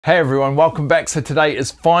Hey everyone, welcome back. So today is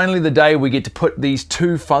finally the day we get to put these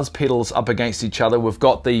two fuzz pedals up against each other. We've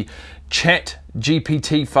got the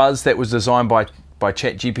ChatGPT fuzz that was designed by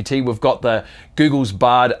ChatGPT. We've got the Google's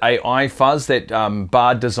Bard AI fuzz that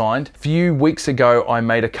Bard designed. A few weeks ago I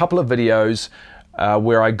made a couple of videos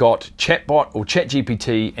where I got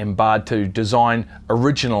ChatGPT and Bard to design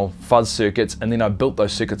original fuzz circuits, and then I built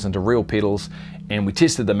those circuits into real pedals and we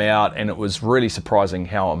tested them out, and it was really surprising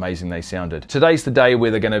how amazing they sounded. Today's the day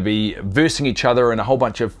where they're going to be versing each other in a whole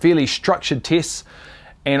bunch of fairly structured tests,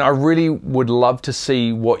 and I really would love to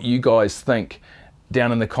see what you guys think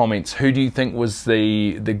down in the comments. Who do you think was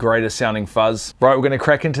the greatest sounding fuzz? Right, we're going to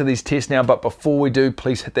crack into these tests now, but before we do,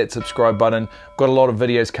 please hit that subscribe button. I've got a lot of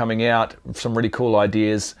videos coming out, some really cool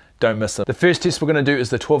ideas. Don't miss them. The first test we're going to do is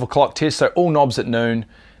the 12 o'clock test, so all knobs at noon.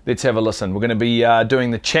 Let's have a listen. We're going to be doing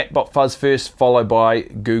the chatbot fuzz first, followed by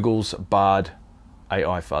Google's Bard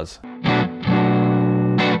AI fuzz.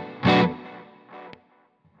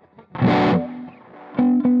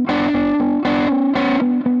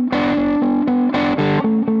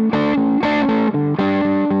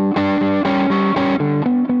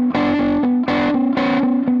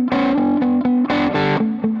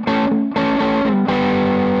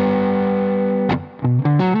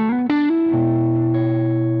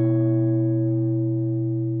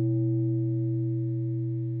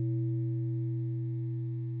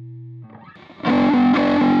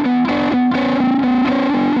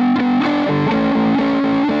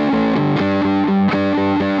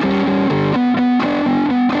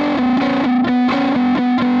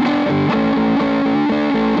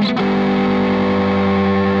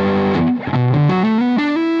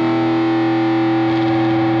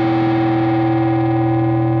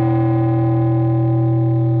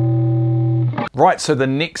 Right, so the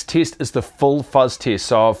next test is the full fuzz test.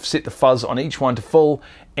 So I've set the fuzz on each one to full,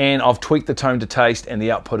 and I've tweaked the tone to taste and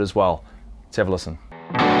the output as well. Let's have a listen.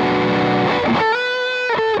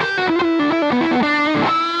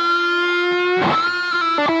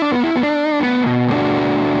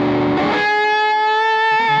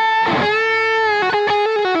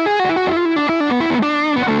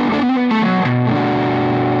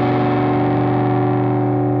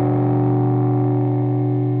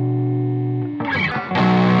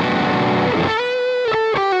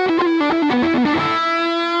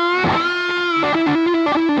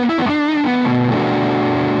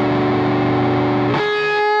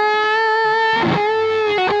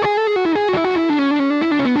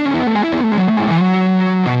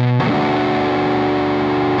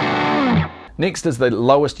 Next is the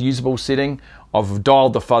lowest usable setting. I've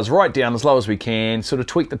dialed the fuzz right down as low as we can, sort of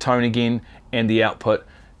tweak the tone again and the output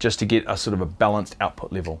just to get a sort of a balanced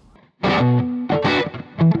output level.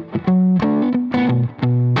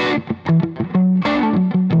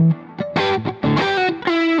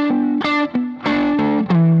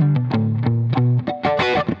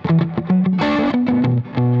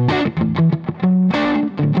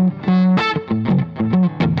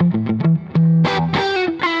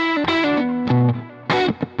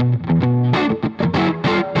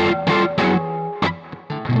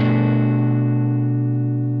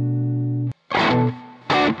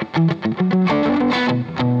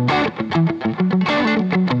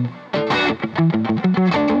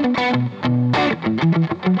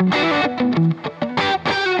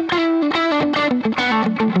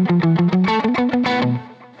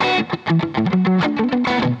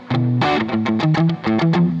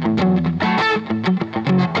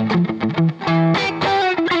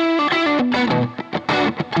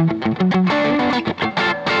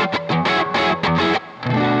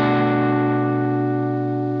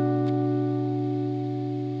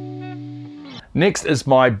 Next is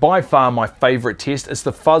by far my favorite test. It's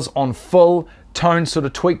the fuzz on full, tone sort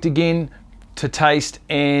of tweaked again to taste,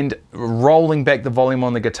 and rolling back the volume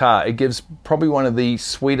on the guitar. It gives probably one of the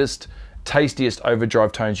sweetest, tastiest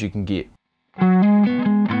overdrive tones you can get.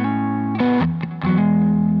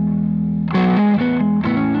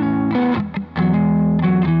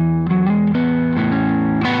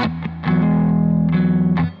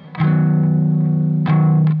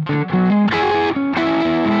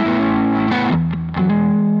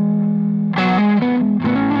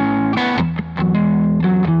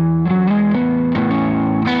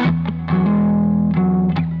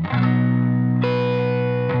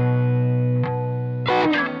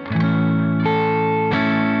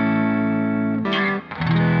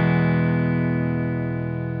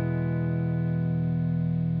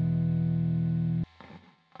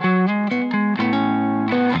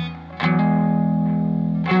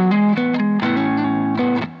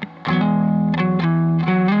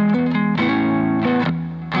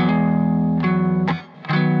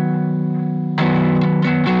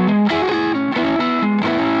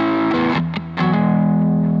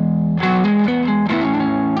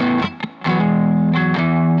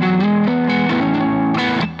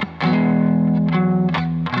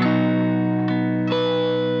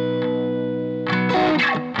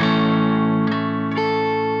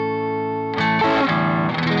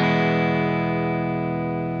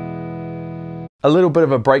 A little bit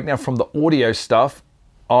of a break now from the audio stuff.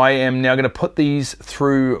 I am now going to put these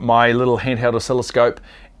through my little handheld oscilloscope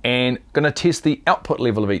and going to test the output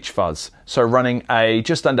level of each fuzz. So running a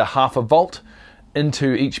just under 0.5 volt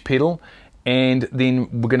into each pedal, and then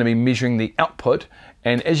we're going to be measuring the output.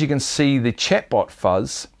 And as you can see, the chatbot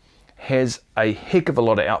fuzz has a heck of a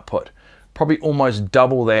lot of output, probably almost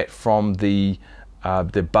double that from the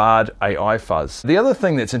Bard AI fuzz. The other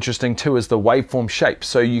thing that's interesting too is the waveform shape.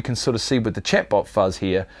 So you can sort of see with the chatbot fuzz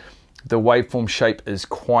here, the waveform shape is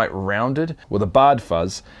quite rounded. Well, the Bard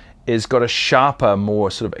fuzz has got a sharper,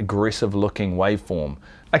 more sort of aggressive looking waveform.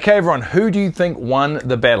 Okay everyone, who do you think won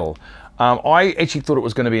the battle? I actually thought it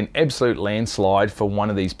was going to be an absolute landslide for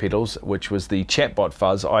one of these pedals, which was the chatbot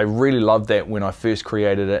fuzz. I really loved that when I first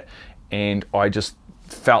created it, and I just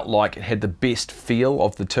felt like it had the best feel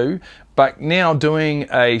of the two. But now doing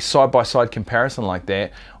a side-by-side comparison like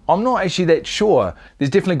that, I'm not actually that sure.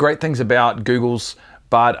 There's definitely great things about Google's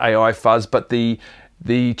Bard AI fuzz, but the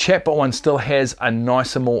chatbot one still has a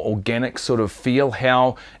nicer, more organic sort of feel,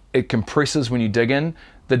 how it compresses when you dig in.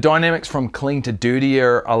 The dynamics from clean to dirty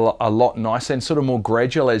are a lot nicer and sort of more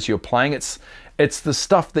gradual as you're playing. It's the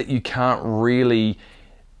stuff that you can't really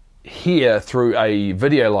hear through a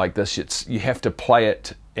video like this. You have to play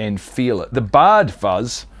it and feel it. The Bard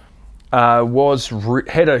fuzz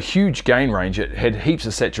had a huge gain range. It had heaps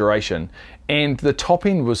of saturation, and the top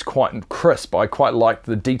end was quite crisp. I quite liked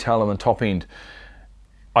the detail on the top end.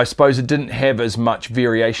 I suppose it didn't have as much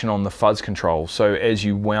variation on the fuzz control, so as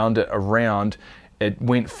you wound it around, it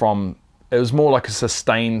was more like a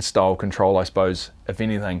sustain style control, I suppose, if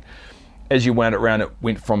anything. As you wound it around, it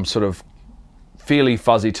went from sort of fairly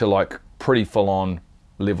fuzzy to like pretty full-on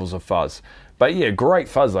levels of fuzz. But yeah, great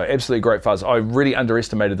fuzz though, absolutely great fuzz. I really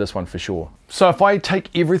underestimated this one for sure. So if I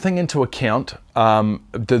take everything into account,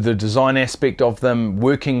 the design aspect of them,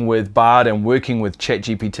 working with Bard and working with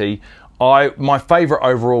ChatGPT, my favorite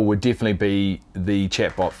overall would definitely be the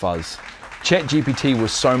chatbot fuzz. ChatGPT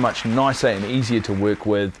was so much nicer and easier to work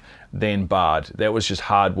with than Bard. That was just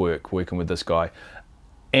hard work working with this guy.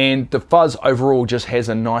 And the fuzz overall just has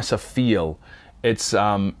a nicer feel. It's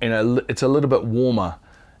it's a little bit warmer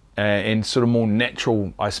and sort of more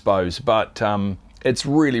natural, I suppose. But it's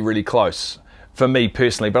really, really close for me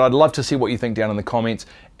personally. But I'd love to see what you think down in the comments.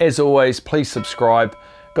 As always, please subscribe.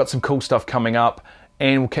 Got some cool stuff coming up,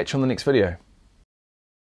 and we'll catch you on the next video.